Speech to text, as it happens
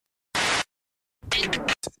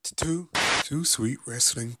Too Sweet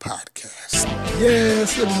Wrestling Podcast.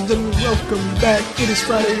 Yes, ladies and gentlemen, welcome back. It is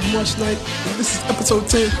Friday, March 9th, and this is episode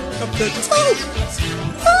 10 of the Too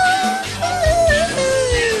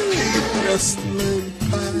Wrestling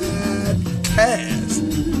Podcast.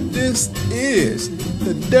 This is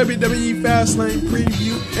the WWE Fastlane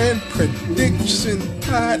Preview and Prediction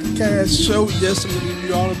Podcast show. Yes, I'm going to give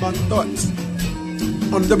you all of my thoughts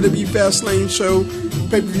on the WWE Fastlane show,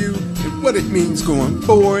 pay-per-view, and what it means going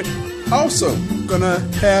forward. Also, gonna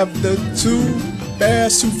have the two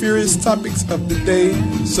fast, too furious topics of the day.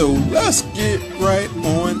 So let's get right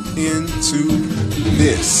on into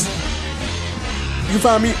this. You can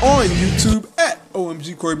find me on YouTube at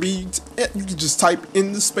OMG Corey B. You can just type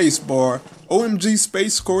in the space bar OMG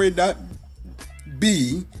space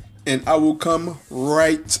Corey.B and I will come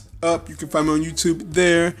right up. You can find me on YouTube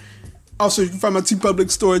there. Also, you can find my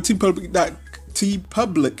TeePublic store at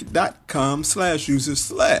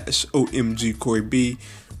tpublic.com/user/OMG Corey B.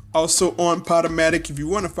 Also on Podomatic, if you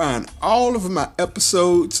want to find all of my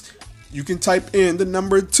episodes, you can type in the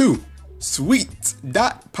number 2,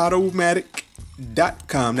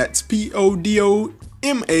 sweet.podomatic.com. That's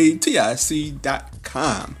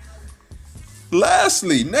PODOMATIC.com.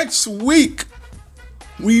 Lastly, next week,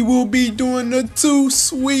 we will be doing the 2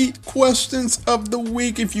 sweet questions of the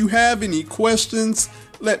week. If you have any questions,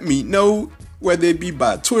 let me know, whether it be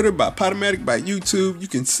by Twitter, by Podomatic, by YouTube. You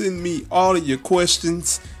can send me all of your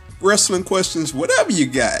questions, wrestling questions, whatever you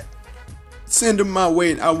got. Send them my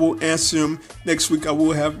way and I will answer them. Next week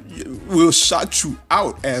we'll shout you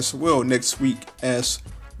out as well next week as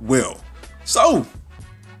well. So,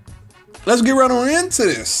 let's get right on into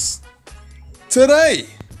this. Today,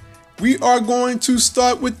 we are going to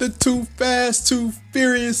start with the 2 fast, 2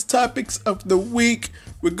 furious topics of the week.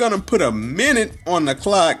 We're going to put a minute on the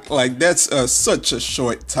clock. Like, that's such a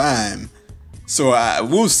short time. So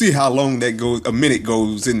we'll see how long that goes. A minute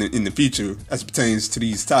goes in the future as pertains to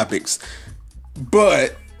these topics.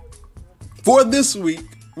 But for this week,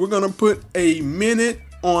 we're going to put a minute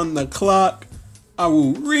on the clock. I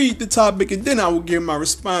will read the topic and then I will give my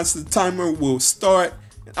response. The timer will start.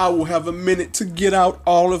 I will have a minute to get out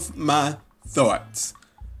all of my thoughts.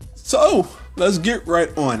 So let's get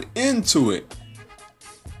right on into it.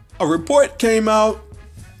 A report came out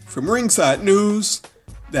from Ringside News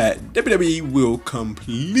that WWE will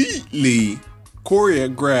completely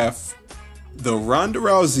choreograph the Ronda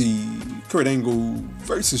Rousey, Kurt Angle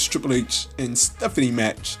versus Triple H and Stephanie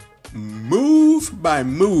match move by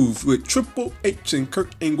move, with Triple H and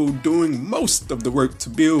Kurt Angle doing most of the work to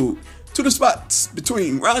build to the spots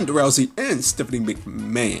between Ronda Rousey and Stephanie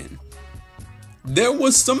McMahon. There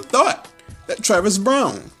was some thought that Travis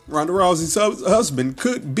Browne, Ronda Rousey's husband,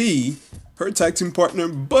 could be her tag team partner,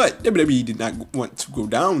 but WWE did not want to go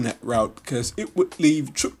down that route because it would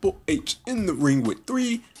leave Triple H in the ring with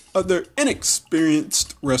 3 other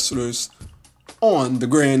inexperienced wrestlers on the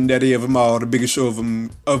granddaddy of them all, the biggest show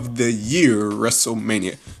of the year,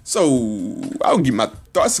 WrestleMania. So I'll get my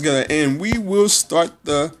thoughts together and we will start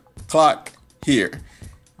the clock here.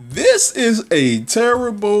 This is a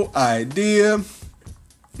terrible idea.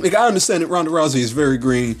 Like, I understand that Ronda Rousey is very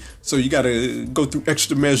green, so you gotta go through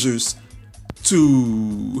extra measures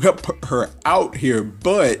to help her out here.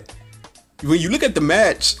 But when you look at the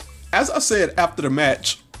match, as I said after the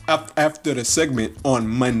match, after the segment on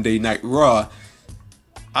Monday Night Raw,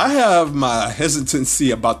 I have my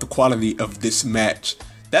hesitancy about the quality of this match.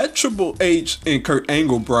 That Triple H and Kurt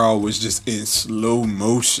Angle brawl was just in slow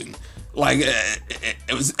motion. Like,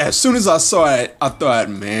 it was, as soon as I saw it, I thought,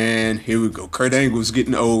 man, here we go. Kurt Angle's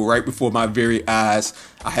getting old right before my very eyes.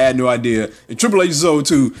 I had no idea. And Triple H is old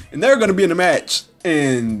too. And they're going to be in the match.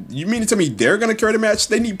 And you mean to tell me they're going to carry the match?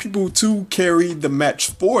 They need people to carry the match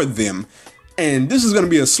for them. And this is going to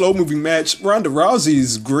be a slow-moving match. Ronda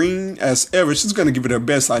Rousey's green as ever. She's going to give it her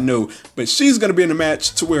best, I know. But she's going to be in the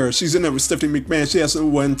match to where she's in there with Stephanie McMahon. She has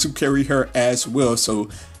someone to carry her as well. So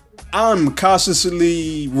I'm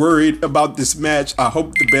cautiously worried about this match. I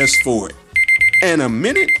hope the best for it. And a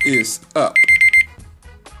minute is up.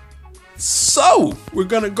 So we're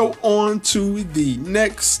going to go on to the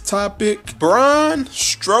next topic. Braun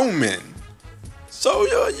Strowman. So,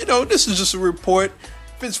 you know, this is just a report.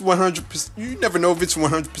 If it's 100%, you never know if it's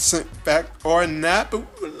 100% fact or not, but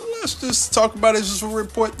let's just talk about it. It's just a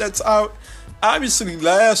report that's out. Obviously,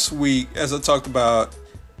 last week, as I talked about,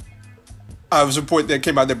 I was a report that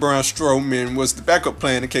came out that Braun Strowman was the backup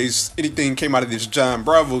plan in case anything came out of this John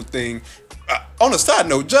Bravo thing. On a side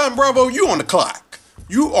note, John Bravo, you on the clock.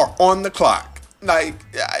 You are on the clock. Like,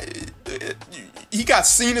 he got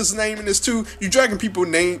Cena's name in this too. You dragging people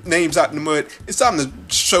names out in the mud. It's time to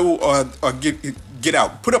show or get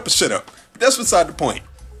out, put up or shut up. But that's beside the point.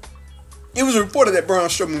 It was reported that Braun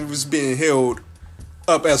Strowman was being held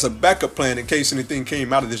up as a backup plan in case anything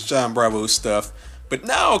came out of this John Bravo stuff. But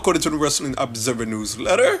now, according to the Wrestling Observer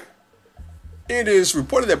newsletter, it is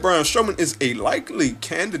reported that Braun Strowman is a likely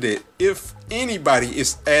candidate. If anybody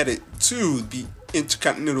is added to the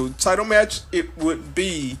Intercontinental title match, it would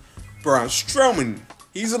be Braun Strowman.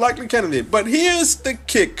 He's a likely candidate. But here's the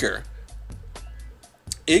kicker.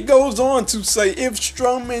 It goes on to say if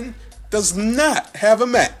Strowman does not have a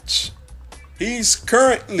match, he's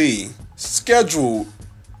currently scheduled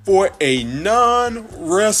for a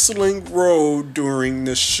non-wrestling role during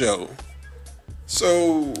the show.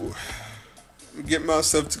 So, get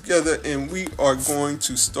myself together and we are going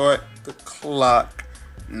to start the clock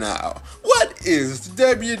now. What is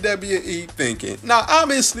WWE thinking? Now,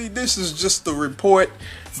 obviously, this is just a report,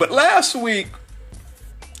 but last week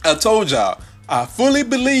I told y'all I fully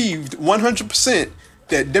believed 100%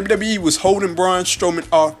 that WWE was holding Braun Strowman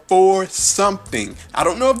off for something. I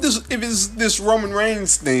don't know if it's this Roman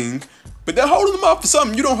Reigns thing, but they're holding him off for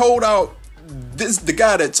something. You don't hold out the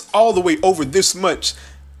guy that's all the way over this much,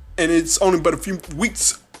 and it's only but a few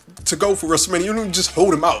weeks to go for WrestleMania. You don't just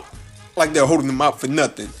hold him out like they're holding him out for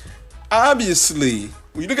nothing. Obviously,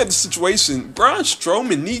 when you look at the situation, Braun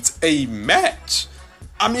Strowman needs a match.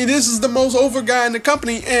 I mean, this is the most over guy in the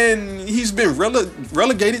company, and he's been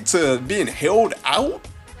relegated to being held out,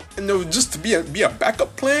 and just to be a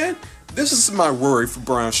backup plan. This is my worry for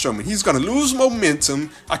Braun Strowman. He's gonna lose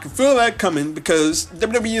momentum. I can feel that coming because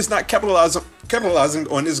WWE is not capitalizing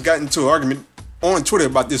on this. Got into an argument on Twitter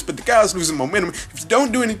about this, but the guy's losing momentum. If you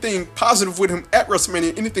don't do anything positive with him at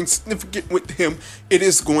WrestleMania, anything significant with him, it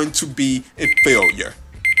is going to be a failure.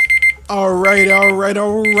 All right.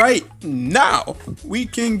 Now we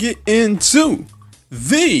can get into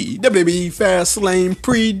the WWE Fastlane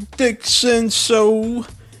prediction show.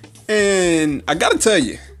 And I gotta tell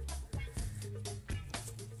you,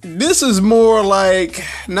 this is more like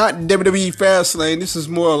not WWE Fastlane. This is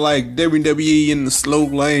more like WWE in the slow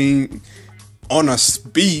lane on a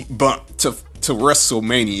speed bump to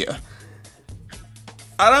WrestleMania.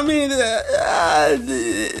 I mean,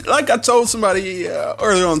 like I told somebody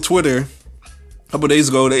earlier on Twitter a couple days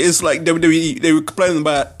ago, that it's like WWE, they were complaining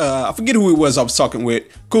about, I forget who it was I was talking with,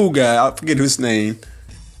 cool guy, I forget his name.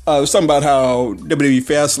 It was something about how WWE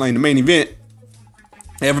Fastlane, the main event,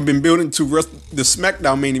 they haven't been building to the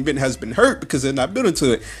SmackDown main event has been hurt because they're not building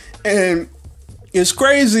to it. And it's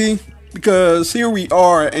crazy because here we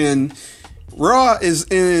are and Raw is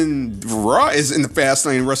in the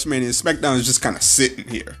Fastlane WrestleMania. SmackDown is just kind of sitting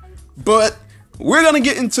here. But we're going to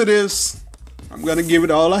get into this. I'm going to give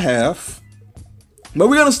it all I have. But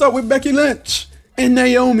we're going to start with Becky Lynch and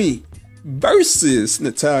Naomi versus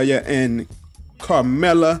Natalya and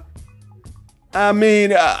Carmella. I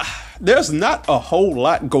mean, there's not a whole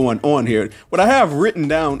lot going on here. What I have written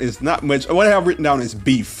down is not much. What I have written down is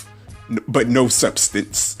beef, but no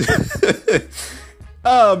substance.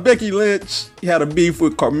 Becky Lynch had a beef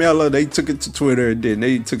with Carmella. They took it to Twitter, then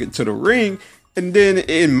they took it to the ring. And then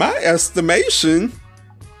in my estimation,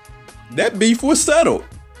 that beef was settled.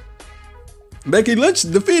 Becky Lynch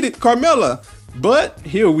defeated Carmella. But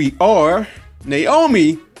here we are.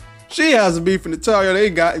 Naomi, she has a beef with Natalya. They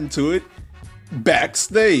got into it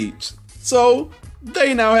backstage. So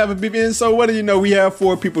they now have a beef. And so what do you know? We have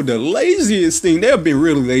 4 people. The laziest thing, they've been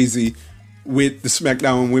really lazy with the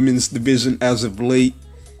SmackDown women's division as of late.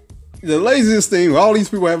 The laziest thing, all these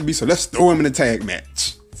people have to be, so let's throw them in a tag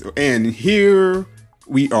match. And here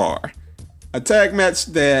we are. A tag match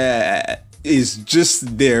that is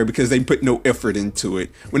just there because they put no effort into it.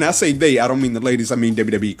 When I say they, I don't mean the ladies, I mean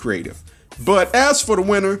WWE Creative. But as for the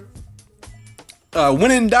winner, when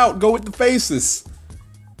in doubt, go with the faces.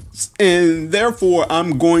 And therefore,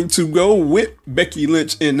 I'm going to go with Becky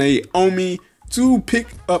Lynch and Naomi to pick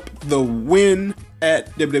up the win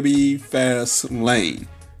at WWE Fastlane.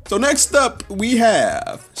 So next up, we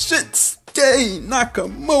have Shinsuke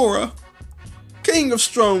Nakamura, King of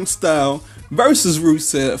Strong Style, versus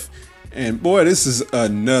Rusev. And boy, this is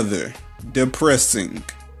another depressing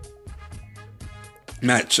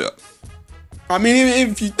matchup. I mean,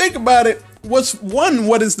 if you think about it,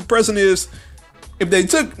 what is depressing is if they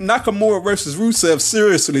took Nakamura versus Rusev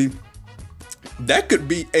seriously, that could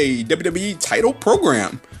be a WWE title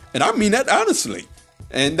program. And I mean that honestly.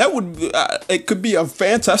 And that would, it could be a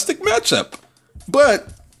fantastic matchup.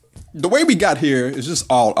 But the way we got here is just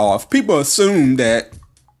all off. People assume that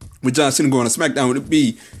with John Cena going to SmackDown, it would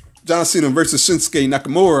be John Cena versus Shinsuke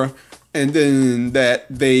Nakamura. And then that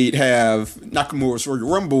they'd have Nakamura's Royal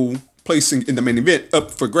Rumble placing in the main event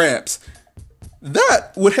up for grabs.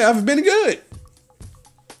 That would have been good.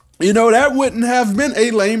 that wouldn't have been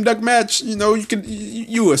a lame duck match.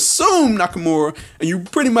 You assume Nakamura, and you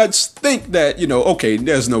pretty much think that, okay,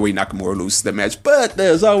 there's no way Nakamura loses that match, but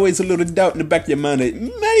there's always a little doubt in the back of your mind that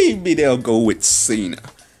maybe they'll go with Cena.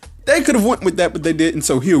 They could have went with that, but they didn't,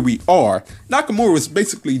 so here we are. Nakamura was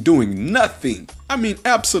basically doing nothing. I mean,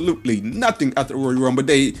 absolutely nothing at the Royal Rumble.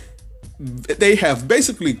 They have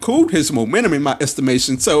basically cooled his momentum in my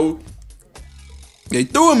estimation, so they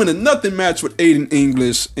threw him in a nothing match with Aiden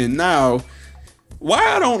English, and now, why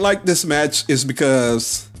I don't like this match is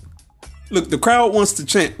because, look, the crowd wants to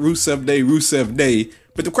chant Rusev Day,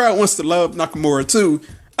 but the crowd wants to love Nakamura too.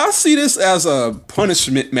 I see this as a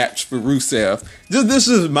punishment match for Rusev. This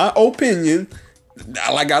is my opinion.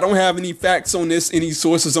 I don't have any facts on this, any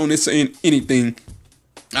sources on this, or anything.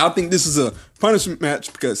 I think this is a punishment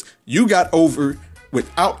match because you got over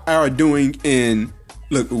without our doing, and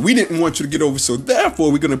look, we didn't want you to get over, so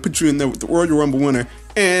therefore we're going to put you in there with the Royal Rumble winner.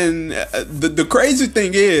 And the crazy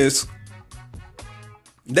thing is,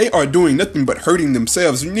 they are doing nothing but hurting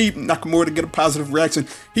themselves. You need Nakamura to get a positive reaction.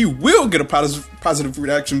 He will get a positive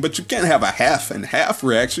reaction, but you can't have a half and half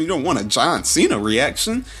reaction. You don't want a John Cena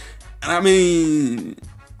reaction. And I mean,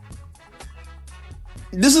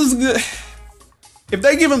 this is good. If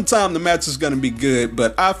they give him time, the match is going to be good,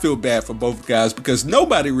 but I feel bad for both guys because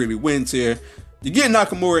nobody really wins here. You get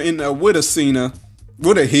Nakamura in there with a Cena,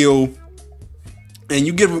 with a heel, and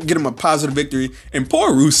you get him a positive victory. And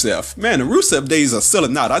poor Rusev. Man, the Rusev days are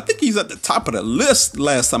selling out. I think he's at the top of the list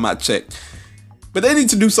last time I checked. But they need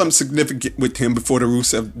to do something significant with him before the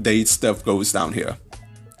Rusev Day stuff goes down here.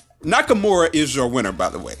 Nakamura is your winner, by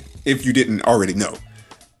the way, if you didn't already know.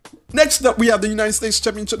 Next up, we have the United States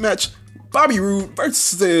Championship match. Bobby Roode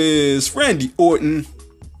versus Randy Orton.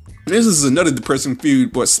 This is another depressing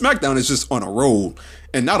feud, but SmackDown is just on a roll,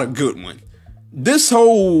 and not a good one. This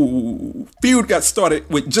whole feud got started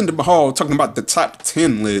with Jinder Mahal talking about the top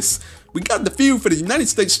 10 list. We got the feud for the United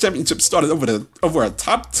States Championship started over a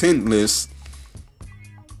top 10 list.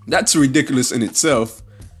 That's ridiculous in itself.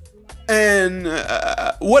 And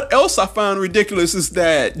what else I find ridiculous is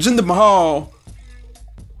that Jinder Mahal,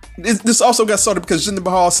 this also got started because Jinder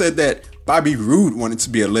Mahal said that Bobby Roode wanted to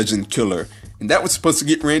be a legend killer. And that was supposed to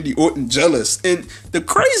get Randy Orton jealous. And the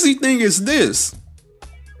crazy thing is this.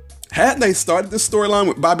 Had they started this storyline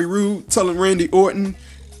with Bobby Roode telling Randy Orton,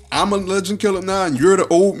 I'm a legend killer now, and you're the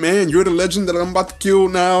old man, you're the legend that I'm about to kill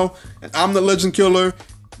now, and I'm the legend killer,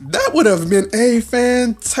 that would have been a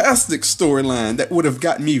fantastic storyline that would have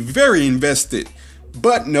gotten me very invested.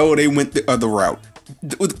 But no, they went the other route.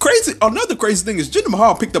 Another crazy thing is Jinder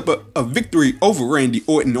Mahal picked up a victory over Randy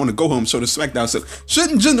Orton on the Go Home show to SmackDown. So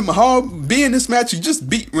shouldn't Jinder Mahal be in this match? He just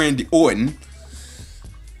beat Randy Orton.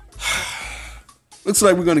 Looks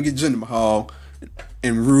like we're going to get Jinder Mahal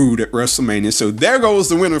and Roode at WrestleMania. So there goes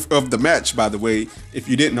the winner of the match, by the way, if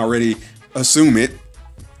you didn't already assume it.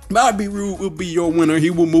 Bobby Roode will be your winner.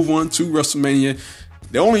 He will move on to WrestleMania.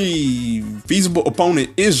 The only feasible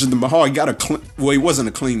opponent is Jinder Mahal. He wasn't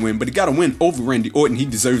a clean win, but he got a win over Randy Orton. He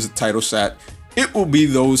deserves a title shot. It will be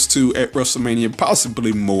those two at WrestleMania,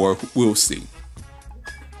 possibly more. We'll see.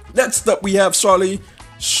 Next up, we have Charlotte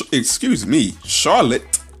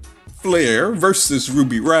Flair versus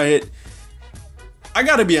Ruby Riott. I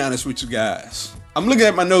gotta be honest with you guys. I'm looking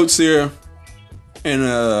at my notes here, and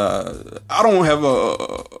I don't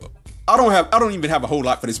even have a whole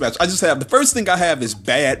lot for this match. The first thing I have is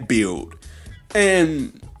bad build.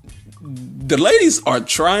 And the ladies are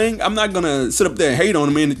trying. I'm not gonna sit up there and hate on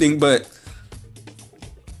them or anything, but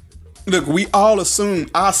look, we all assume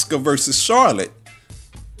Asuka versus Charlotte.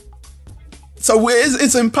 So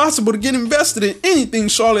it's impossible to get invested in anything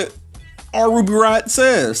Charlotte or Ruby Riott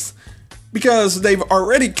says, because they've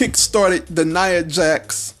already kickstarted the Nia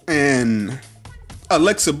Jax and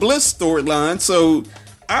Alexa Bliss storyline. So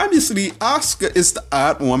obviously Asuka is the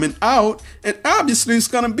odd woman out, and obviously it's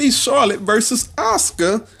gonna be Charlotte versus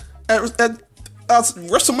Asuka at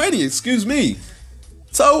WrestleMania. Excuse me.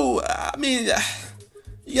 So I mean,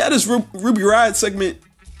 you got this Ruby Riott segment,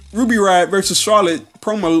 Ruby Riott versus Charlotte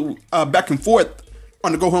promo back and forth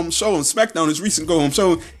on the Go Home show on SmackDown, his recent Go Home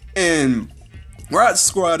show, and Riott's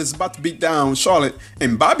squad is about to beat down Charlotte,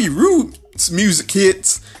 and Bobby Roode's music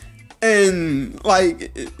hits, and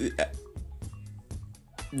like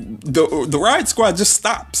the Riott squad just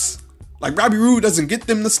stops. Like Bobby Roode doesn't get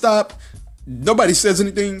them to stop. Nobody says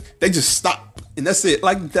anything. They just stop, and that's it.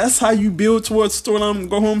 Like, that's how you build towards storyline on the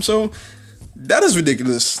Go Home show. That is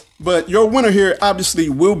ridiculous. But your winner here obviously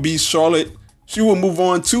will be Charlotte. She will move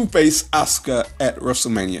on to face Asuka at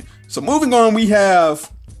WrestleMania. So moving on, we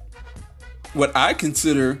have what I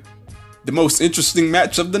consider the most interesting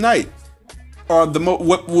match of the night. or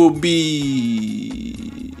what will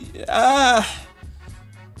be? I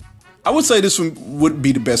would say this one would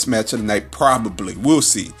be the best match of the night. Probably, we'll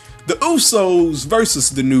see. The Usos versus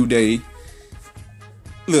the New Day.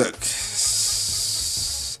 Look,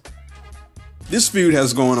 this feud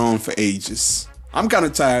has gone on for ages. I'm kind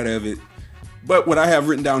of tired of it. But what I have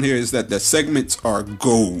written down here is that the segments are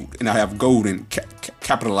gold. And I have gold in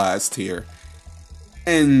capitalized here.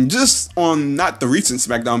 And just on not the recent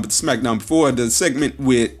SmackDown, but the SmackDown before, the segment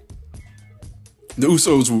with the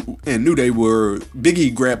Usos and New Day where Big E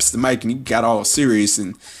grabs the mic and he got all serious.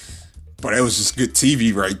 And but that was just good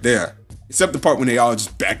TV right there. Except the part when they all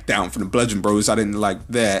just backed down from the Bludgeon Bros. I didn't like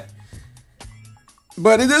that.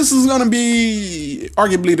 But this is going to be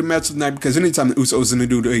arguably the match of the night because anytime the Usos and the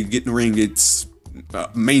New Day get in the ring, it's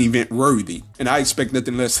main event worthy. And I expect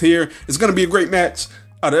nothing less here. It's going to be a great match.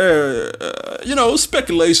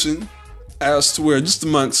 Speculation as to where, just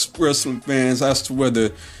amongst wrestling fans, as to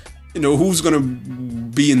whether, who's going to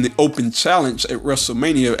be in the open challenge at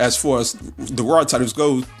WrestleMania as far as the Raw titles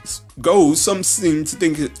goes. Some seem to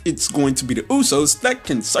think it's going to be the Usos. That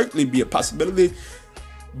can certainly be a possibility.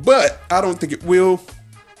 But I don't think it will.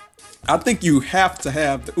 I think you have to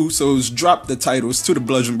have the Usos drop the titles to the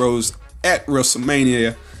Bludgeon Bros at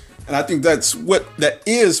WrestleMania. And I think that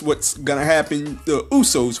is what's going to happen. The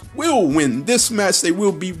Usos will win this match. They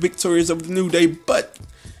will be victorious of the New Day. But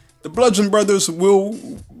the Bludgeon Brothers will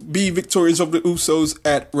be victorious of the Usos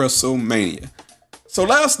at WrestleMania. So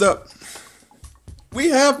last up, we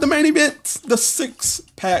have the main event, the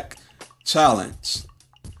 6-pack challenge.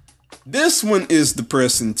 This one is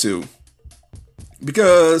depressing too,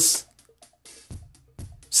 because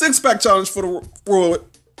 6-pack challenge for the World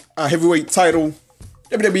Heavyweight title,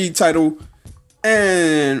 WWE title,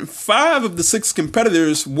 and 5 of the 6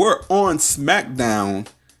 competitors were on SmackDown,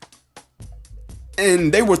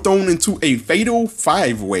 and they were thrown into a fatal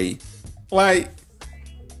 5-way. Like,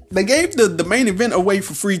 they gave the main event away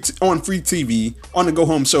for free on free TV on the Go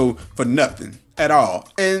Home show for nothing at all,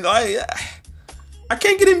 and I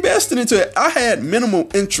can't get invested into it. I had minimal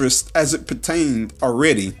interest as it pertained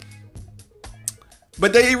already.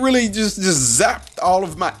 But they really just zapped all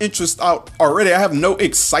of my interest out already. I have no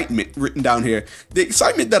excitement written down here. The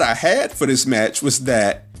excitement that I had for this match was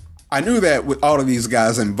that I knew that with all of these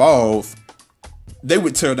guys involved, they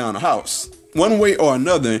would tear down the house. One way or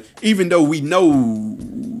another, even though we know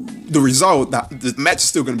the result, the match is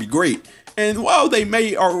still going to be great. And while they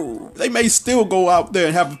may still go out there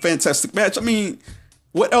and have a fantastic match, I mean,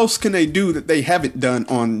 what else can they do that they haven't done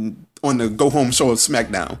on the Go Home show of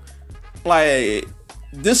SmackDown? Like,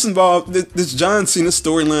 this involved this John Cena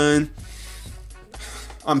storyline.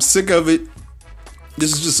 I'm sick of it.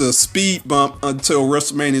 This is just a speed bump until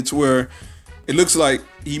WrestleMania, to where it looks like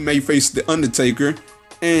he may face The Undertaker.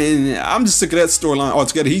 And I'm just sick of that storyline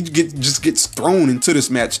altogether. He just gets thrown into this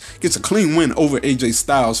match, gets a clean win over AJ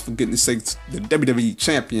Styles, for goodness sakes, the WWE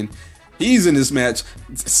champion. He's in this match.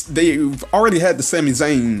 They've already had the Sami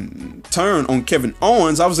Zayn turn on Kevin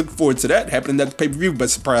Owens. I was looking forward to that happening at the pay-per-view,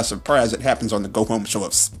 but surprise, surprise, it happens on the Go Home show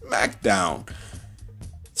of SmackDown.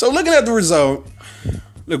 So looking at the result,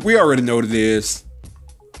 look, we already know what it is.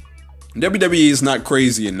 WWE is not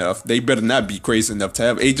crazy enough. They better not be crazy enough to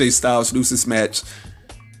have AJ Styles lose this match.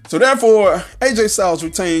 So therefore, AJ Styles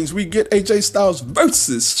retains. We get AJ Styles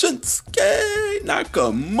versus Shinsuke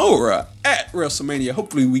Nakamura at WrestleMania.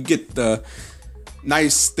 Hopefully we get the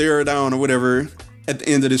nice stare down or whatever at the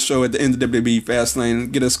end of the show, at the end of WWE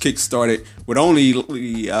Fastlane, get us kick-started with only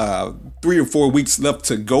 3 or 4 weeks left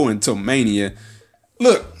to go until Mania.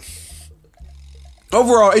 Look,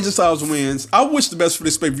 overall, AJ Styles wins. I wish the best for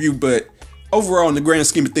this pay-per-view, but overall, in the grand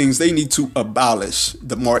scheme of things, they need to abolish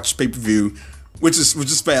the March pay-per-view, which is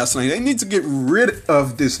Fastlane. They need to get rid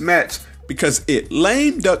of this match because it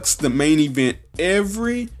lame ducks the main event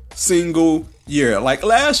every single year. Like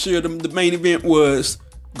last year, the main event was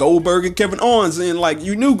Goldberg and Kevin Owens, and like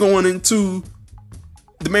you knew going into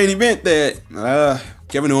the main event that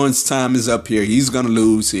Kevin Owens' time is up here. He's gonna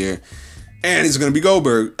lose here, and it's gonna be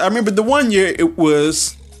Goldberg. I remember the one year it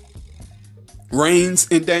was Reigns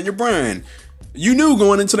and Daniel Bryan. You knew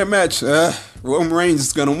going into that match, Roman Reigns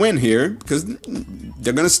is going to win here because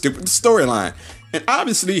they're going to stick with the storyline. And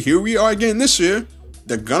obviously, here we are again this year.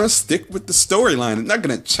 They're going to stick with the storyline. They're not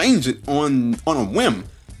going to change it on a whim.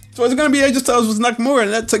 So it's going to be AJ Styles with Nakamura,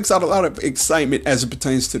 and that takes out a lot of excitement as it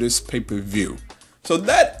pertains to this pay-per-view. So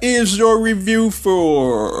that is your review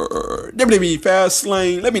for WWE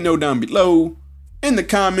Fastlane. Let me know down below in the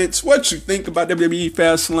comments what you think about WWE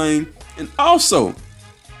Fastlane. And also,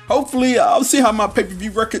 Hopefully, I'll see how my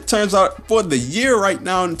pay-per-view record turns out for the year. Right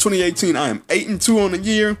now in 2018, I am 8-2 on the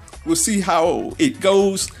year. We'll see how it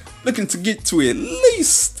goes. Looking to get to at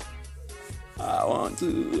least, I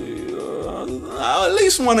at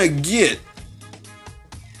least want to get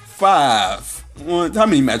 5. How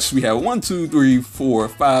many matches we have? 1, 2, 3, 4,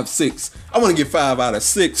 5, 6. I want to get 5 out of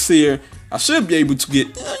 6 here. I should be able to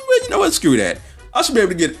get, you know what, screw that. I should be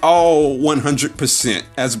able to get all 100%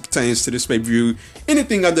 as it pertains to this pay-per-view.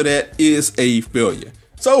 Anything other that is a failure.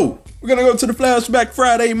 So, we're going to go to the Flashback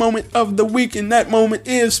Friday moment of the week. And that moment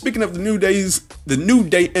is, speaking of the New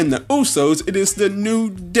Day and the Usos, it is the New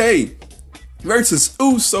Day versus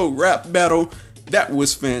Uso rap battle. That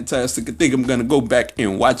was fantastic. I think I'm going to go back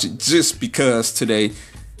and watch it just because today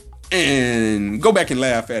and go back and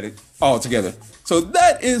laugh at it all together. So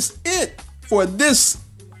that is it for this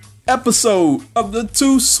episode of the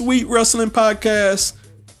Too Sweet Wrestling Podcast.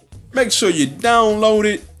 Make sure you download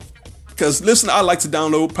it, because listen, I like to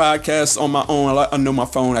download podcasts on my own. I know my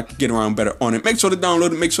phone, I can get around better on it. Make sure to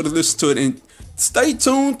download it, make sure to listen to it, and stay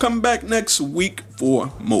tuned. Come back next week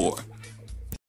for more.